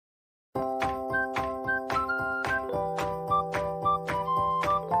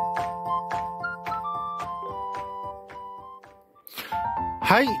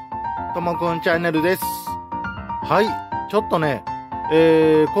はい、ともくんチャンネルです。はい、ちょっとね、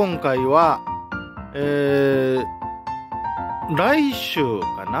今回は、来週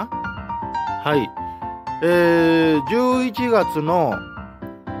かな。はい、11月の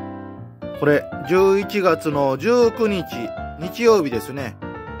19日、日曜日ですね。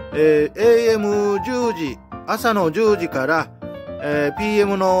AM10 時、朝の10時から、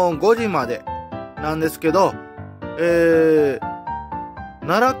PM の5時までなんですけど、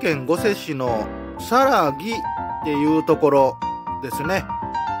奈良県五條市のさらぎっていうところですね。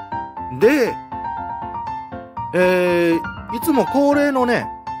で、いつも恒例のね、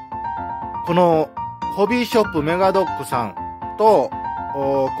このホビーショップメガドックさんと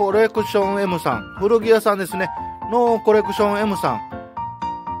コレクション M さん、古着屋さんですね、のコレクション M さ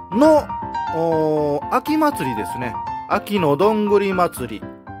んの秋祭りですね。秋のどんぐり祭り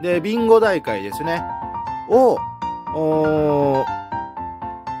でビンゴ大会ですねを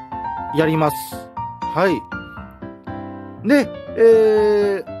やります。はい。で、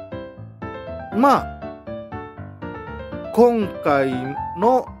まあ今回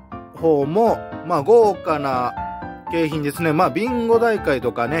の方も豪華な景品ですね。ビンゴ大会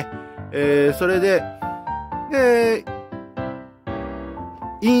とかね、それで、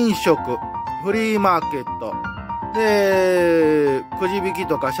飲食、フリーマーケット、で、くじ引き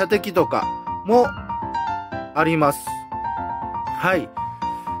とか射的とかもあります。はい。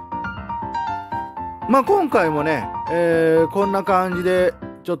今回もね、こんな感じで、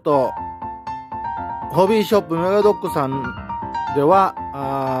ちょっと、ホビーショップメガドックさんでは、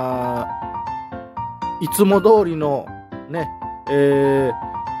いつも通りのね、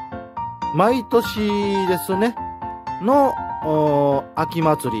毎年ですね、の秋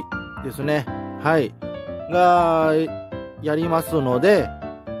祭りですね。はい。が、やりますので、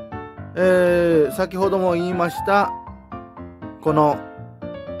先ほども言いました、この、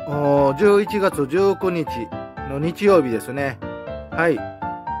11月19日の日曜日ですね。はい。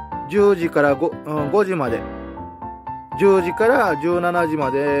10時から 5時まで、10時から17時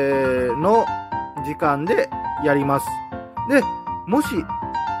までの時間でやります。で、もし、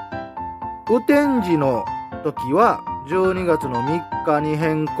雨天時の時は12月の3日に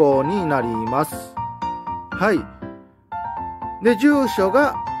変更になります。はい。で、住所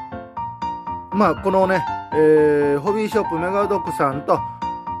が、このね、ホビーショップメガドックさんと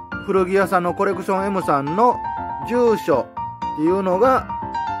古着屋さんのコレクション M さんの住所っていうのが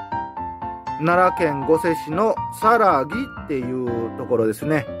奈良県五條市のさらぎっていうところです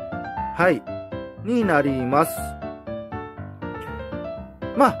ね。はい。になります。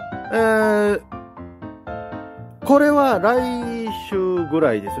これは来週ぐ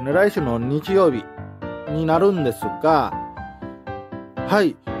らいですね。来週の日曜日になるんですが、は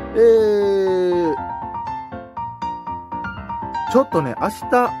い。ちょっとね、明日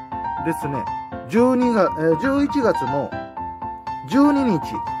ですね、11月の12日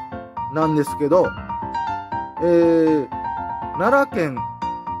なんですけど、奈良県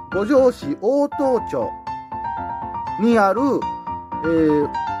五条市大塔町にある、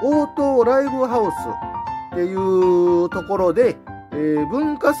大塔ライブハウスっていうところで、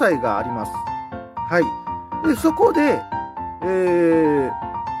文化祭があります。はい。で、そこで、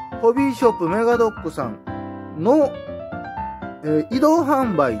ホビーショップメガドックさんの、移動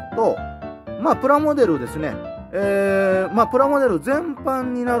販売と、プラモデルですね。プラモデル全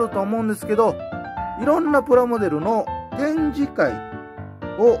般になると思うんですけど、いろんなプラモデルの展示会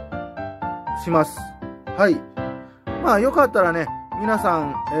をします。はい。よかったらね、皆さ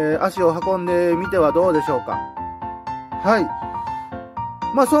ん、足を運んでみてはどうでしょうか。はい。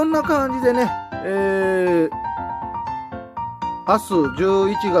そんな感じでね、明日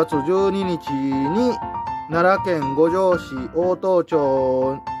11月12日に奈良県五条市大塔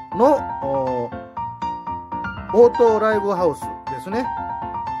町の大塔ライブハウスですね。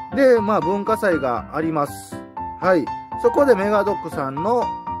で、文化祭があります。はい。そこでメガドックさんの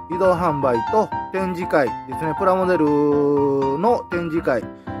移動販売と展示会ですね。プラモデルの展示会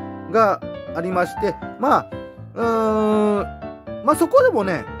がありまして、そこでも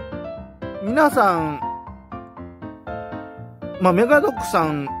ね、皆さん、メガドックさ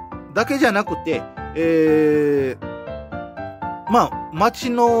んだけじゃなくて、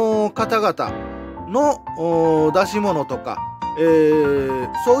町の方々の出し物とか、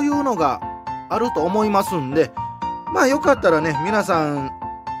そういうのがあると思いますんで、よかったらね、皆さん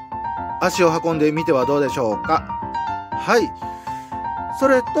足を運んでみてはどうでしょうか。はい。そ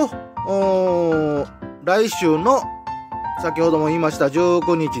れと、来週の先ほども言いました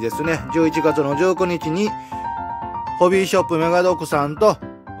19日ですね。11月の19日にホビーショップメガドックさんと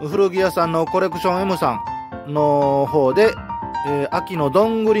古着屋さんのコレクション M さんの方で秋のど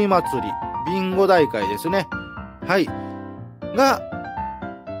んぐり祭り、ビンゴ大会ですね。はい。が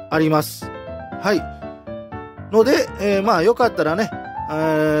あります。はい。ので、まあよかったらね、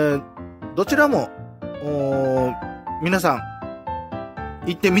どちらも、皆さん、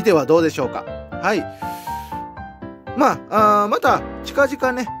行ってみてはどうでしょうか。はい。まあ、また、近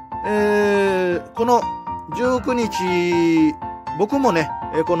々ね、この19日、僕もね、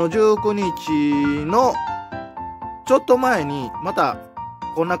この19日のちょっと前に、また、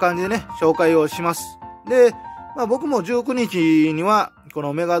こんな感じでね、紹介をします。で、まあ僕も19日には、こ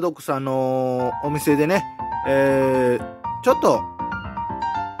のメガドックさんのお店でね、ちょっと、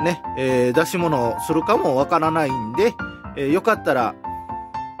ね、出し物をするかもわからないんで、よかったら、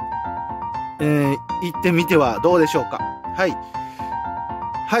行ってみてはどうでしょうか。はい。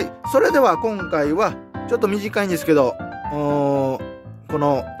はい。それでは今回は、ちょっと短いんですけど、こ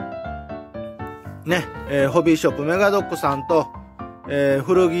の、ね、ホビーショップメガドックさんと、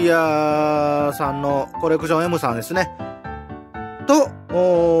古着屋さんのコレクション M さんですね。と、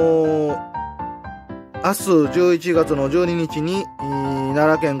明日11月の12日に、奈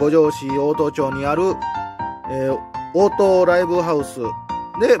良県五条市大塔町にある、大塔ライブハウス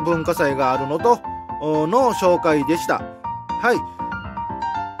で文化祭があるのと、の紹介でした。はい。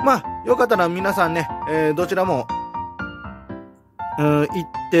まあ、よかったら皆さんね、どちらも、行っ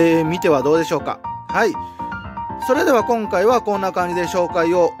てみてはどうでしょうか。はい。それでは今回はこんな感じで紹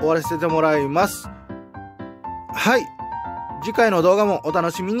介を終わらせてもらいます。はい。次回の動画もお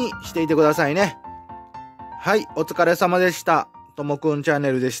楽しみにしていてくださいね。はい。お疲れ様でした。ともくんチャン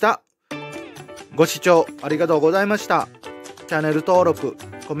ネルでした。ご視聴ありがとうございました。チャンネル登録、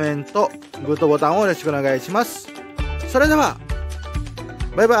コメント、グッドボタンをよろしくお願いします。それでは、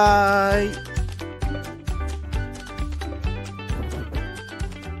バイバーイ。